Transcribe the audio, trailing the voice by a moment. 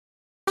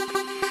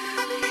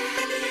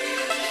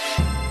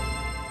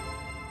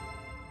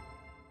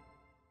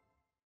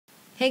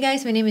Hey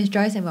guys, my name is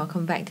Joyce and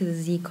welcome back to the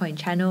Zcoin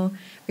channel.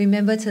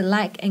 Remember to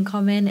like and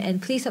comment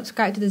and please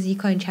subscribe to the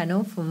Zcoin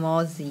channel for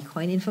more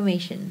Zcoin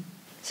information.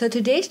 So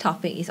today's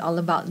topic is all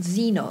about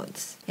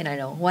Znodes. And I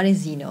know, what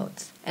is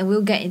Znodes? And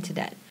we'll get into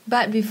that.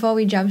 But before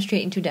we jump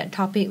straight into that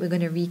topic, we're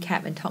going to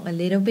recap and talk a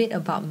little bit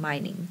about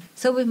mining.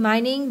 So with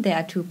mining, there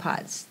are two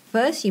parts.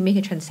 First, you make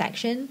a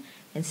transaction,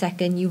 and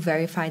second, you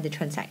verify the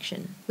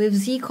transaction.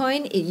 With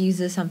Zcoin, it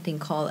uses something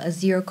called a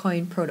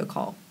Zcoin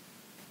protocol.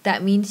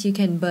 That means you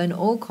can burn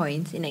old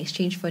coins in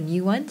exchange for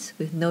new ones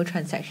with no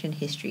transaction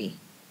history.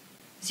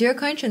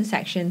 Zcoin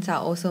transactions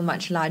are also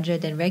much larger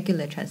than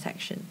regular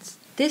transactions.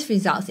 This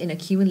results in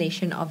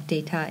accumulation of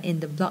data in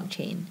the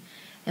blockchain.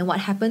 And what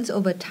happens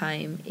over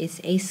time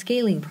is a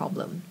scaling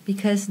problem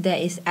because there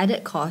is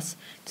added cost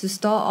to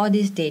store all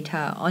this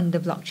data on the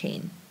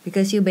blockchain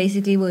because you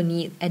basically will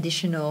need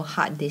additional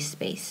hard disk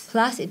space.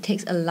 Plus, it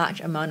takes a large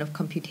amount of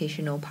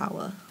computational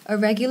power. A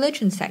regular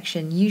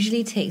transaction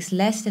usually takes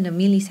less than a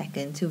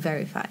millisecond to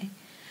verify.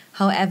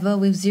 However,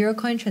 with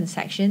Zcoin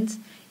transactions,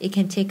 it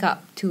can take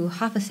up to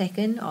half a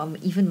second or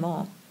even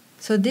more.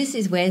 So this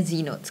is where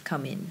Znodes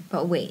come in.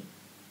 But wait,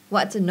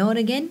 what's a node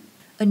again?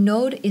 A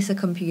node is a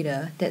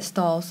computer that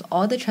stores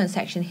all the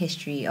transaction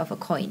history of a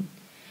coin.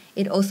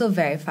 It also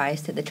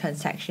verifies that the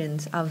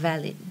transactions are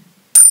valid.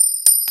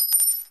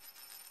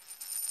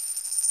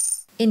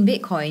 In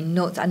Bitcoin,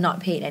 nodes are not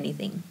paid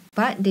anything,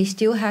 but they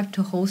still have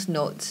to host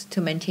nodes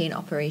to maintain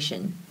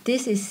operation.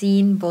 This is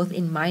seen both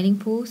in mining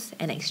pools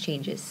and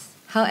exchanges.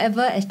 However,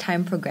 as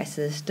time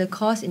progresses, the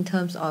cost in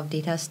terms of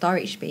data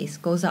storage space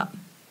goes up.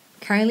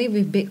 Currently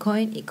with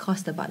Bitcoin, it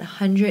costs about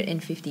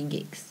 150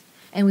 gigs.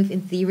 And with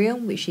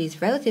Ethereum, which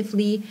is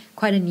relatively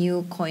quite a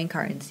new coin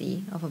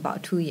currency of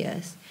about 2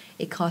 years,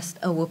 it costs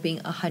a whopping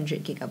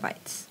 100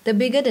 gigabytes. The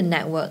bigger the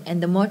network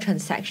and the more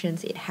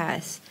transactions it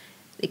has,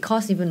 it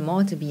costs even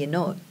more to be a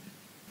node.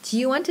 Do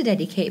you want to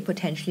dedicate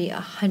potentially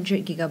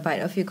 100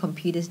 gigabytes of your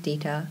computer's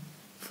data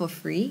for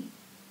free?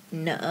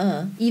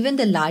 Nuh-uh. Even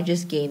the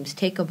largest games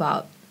take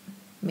about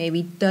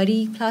maybe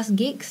 30 plus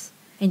gigs.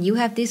 And you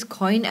have this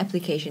coin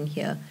application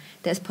here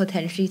that's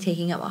potentially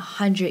taking up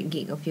 100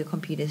 gig of your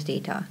computer's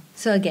data.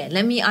 So again,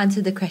 let me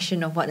answer the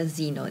question of what a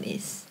Znode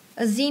is.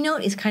 A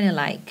Znode is kind of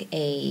like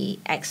a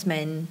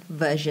X-Men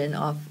version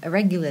of a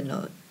regular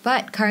node.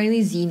 But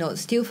currently Znodes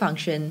still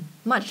function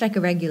much like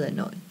a regular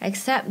node,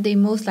 except they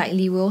most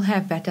likely will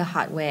have better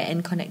hardware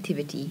and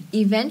connectivity.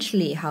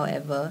 Eventually,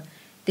 however,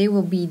 they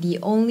will be the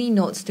only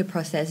nodes to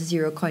process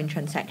Zcoin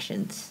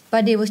transactions,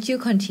 but they will still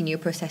continue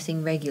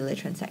processing regular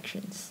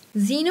transactions.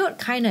 Znode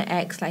kinda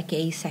acts like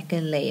a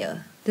second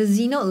layer. The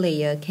Znode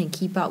layer can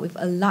keep up with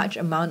a large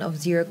amount of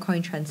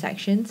Zcoin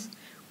transactions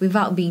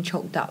without being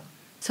choked up.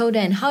 So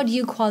then, how do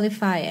you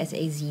qualify as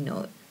a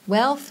Znode?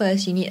 Well,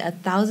 first you need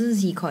 1,000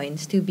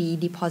 Zcoins to be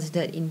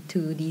deposited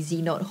into the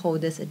Znode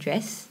holder's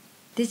address.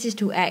 This is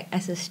to act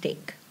as a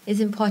stake. It's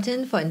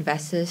important for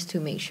investors to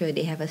make sure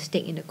they have a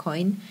stake in the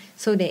coin,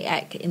 so they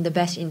act in the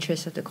best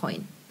interest of the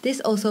coin. This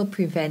also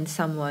prevents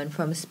someone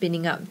from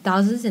spinning up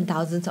thousands and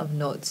thousands of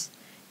nodes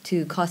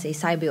to cause a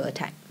Sybil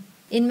attack.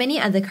 In many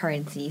other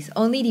currencies,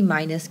 only the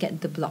miners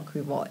get the block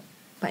reward.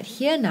 But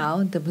here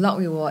now, the block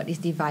reward is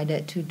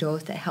divided to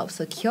those that help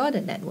secure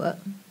the network,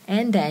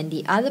 and then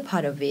the other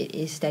part of it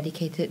is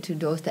dedicated to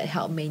those that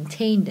help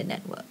maintain the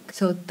network.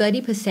 So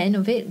 30%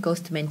 of it goes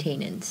to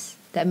maintenance.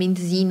 That means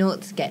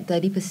Znodes get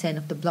 30%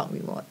 of the block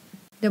reward.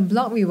 The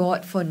block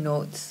reward for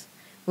nodes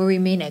will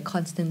remain at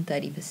constant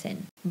 30%.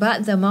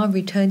 But the amount of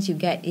returns you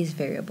get is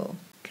variable,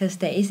 because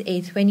there is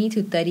a 20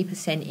 to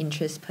 30%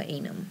 interest per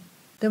annum.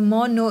 The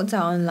more nodes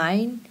are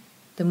online,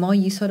 the more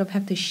you sort of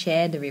have to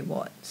share the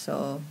reward.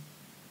 So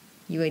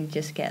you will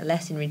just get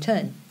less in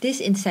return.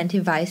 This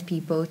incentivizes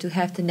people to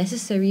have the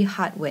necessary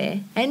hardware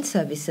and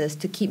services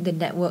to keep the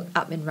network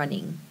up and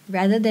running,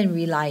 rather than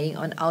relying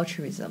on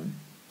altruism.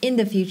 In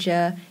the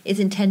future, it's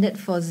intended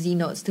for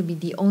Znodes to be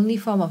the only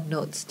form of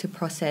nodes to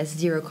process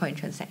Zcoin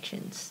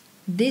transactions.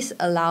 This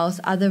allows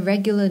other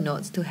regular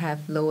nodes to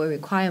have lower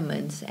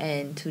requirements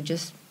and to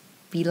just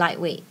be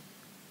lightweight.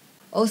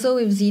 Also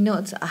with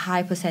Znodes, a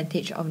high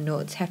percentage of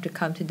nodes have to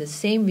come to the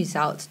same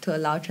results to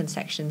allow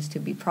transactions to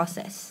be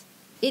processed.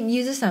 It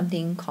uses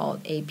something called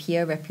a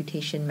peer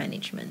reputation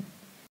management.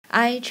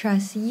 I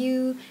trust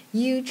you,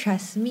 you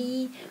trust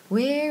me,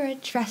 we're a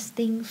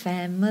trusting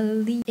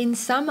family. In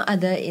some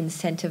other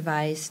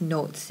incentivized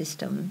node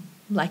system,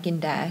 like in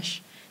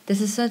Dash, there's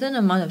a certain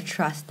amount of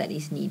trust that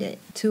is needed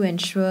to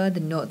ensure the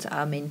nodes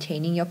are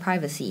maintaining your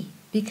privacy.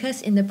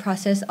 Because in the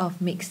process of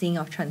mixing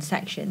of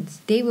transactions,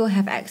 they will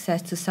have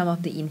access to some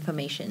of the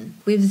information.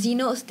 With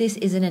Znodes, this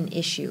isn't an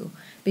issue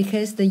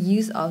because the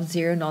use of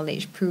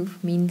zero-knowledge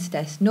proof means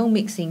there's no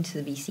mixing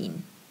to be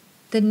seen.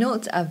 The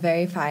nodes are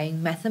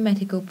verifying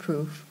mathematical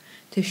proof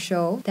to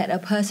show that a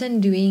person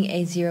doing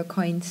a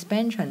Zcoin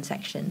spend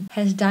transaction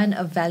has done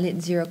a valid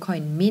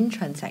Zcoin mint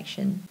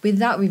transaction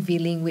without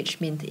revealing which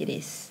mint it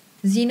is.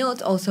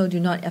 Znodes also do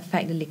not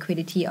affect the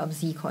liquidity of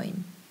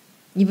Zcoin.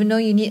 Even though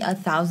you need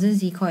 1,000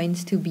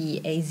 Zcoins to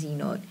be a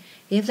Znode,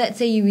 if let's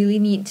say you really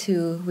need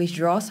to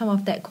withdraw some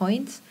of that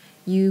coins,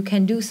 You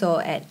can do so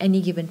at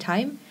any given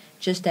time,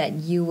 just that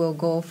you will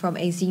go from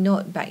a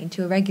Znode back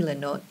into a regular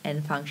node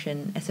and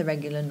function as a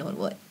regular node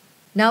would.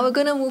 Now we're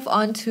going to move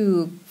on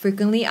to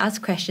frequently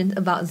asked questions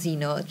about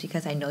Znodes,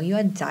 because I know you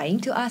are dying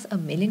to ask a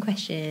million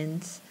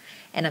questions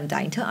and I'm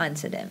dying to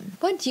answer them.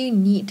 What do you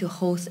need to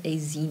host a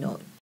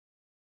Znode?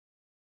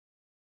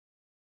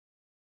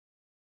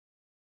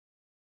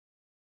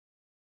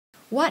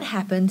 What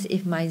happens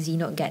if my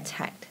Znode gets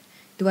hacked?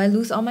 Do I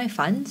lose all my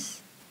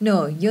funds?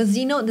 No, your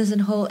Znode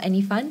doesn't hold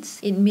any funds.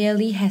 It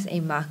merely has a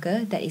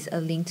marker that is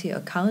a link to your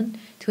account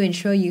to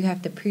ensure you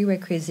have the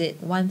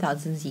prerequisite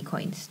 1000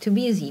 Zcoins to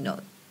be a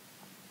Znode.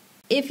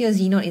 If your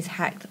Znode is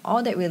hacked,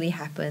 all that really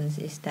happens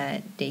is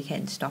that they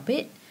can stop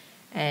it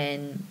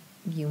and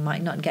you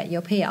might not get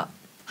your payout.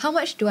 How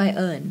much do I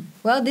earn?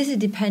 Well, this is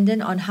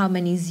dependent on how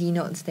many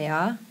Znodes there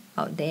are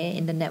out there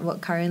in the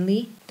network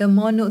currently. The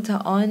more nodes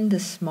are on, the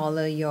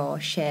smaller your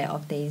share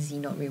of the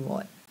Znode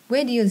reward.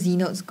 Where do your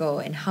Znodes go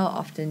and how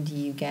often do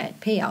you get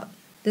payout?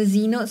 The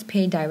Znodes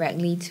pay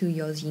directly to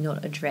your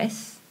Znode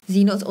address.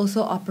 Znodes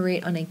also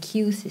operate on a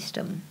queue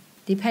system.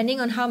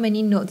 Depending on how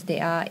many nodes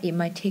there are, it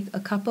might take a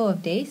couple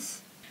of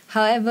days.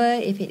 However,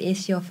 if it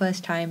is your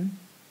first time,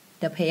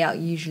 the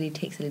payout usually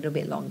takes a little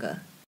bit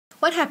longer.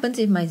 What happens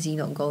if my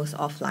Znode goes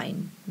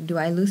offline? Do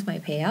I lose my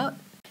payout?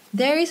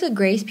 There is a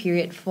grace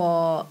period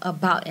for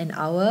about an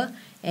hour,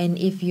 and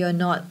if you're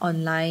not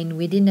online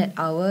within that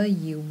hour,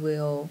 you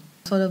will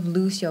sort of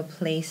lose your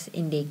place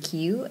in the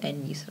queue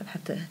and you sort of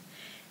have to,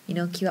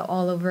 queue up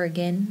all over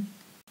again.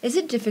 Is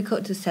it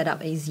difficult to set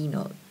up a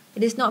Znode?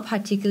 It is not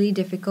particularly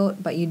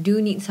difficult, but you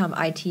do need some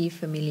IT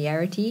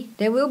familiarity.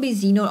 There will be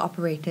Znode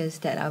operators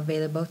that are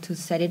available to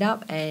set it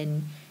up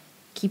and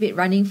keep it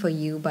running for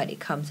you, but it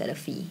comes at a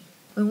fee.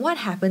 And what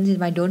happens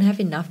if I don't have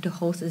enough to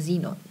host a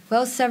Znode?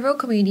 Well, several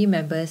community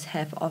members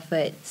have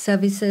offered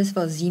services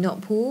for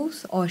Znode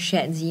pools or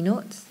shared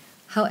Znodes.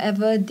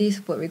 However,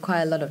 this would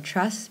require a lot of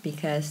trust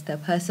because the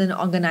person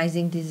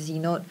organizing this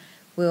Znode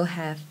will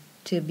have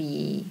to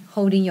be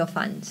holding your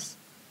funds.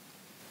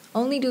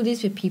 Only do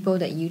this with people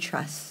that you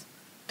trust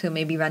to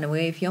maybe run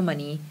away with your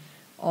money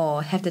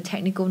or have the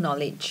technical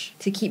knowledge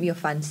to keep your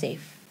funds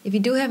safe. If you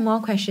do have more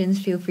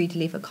questions, feel free to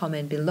leave a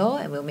comment below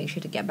and we'll make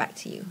sure to get back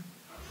to you.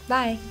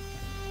 Bye!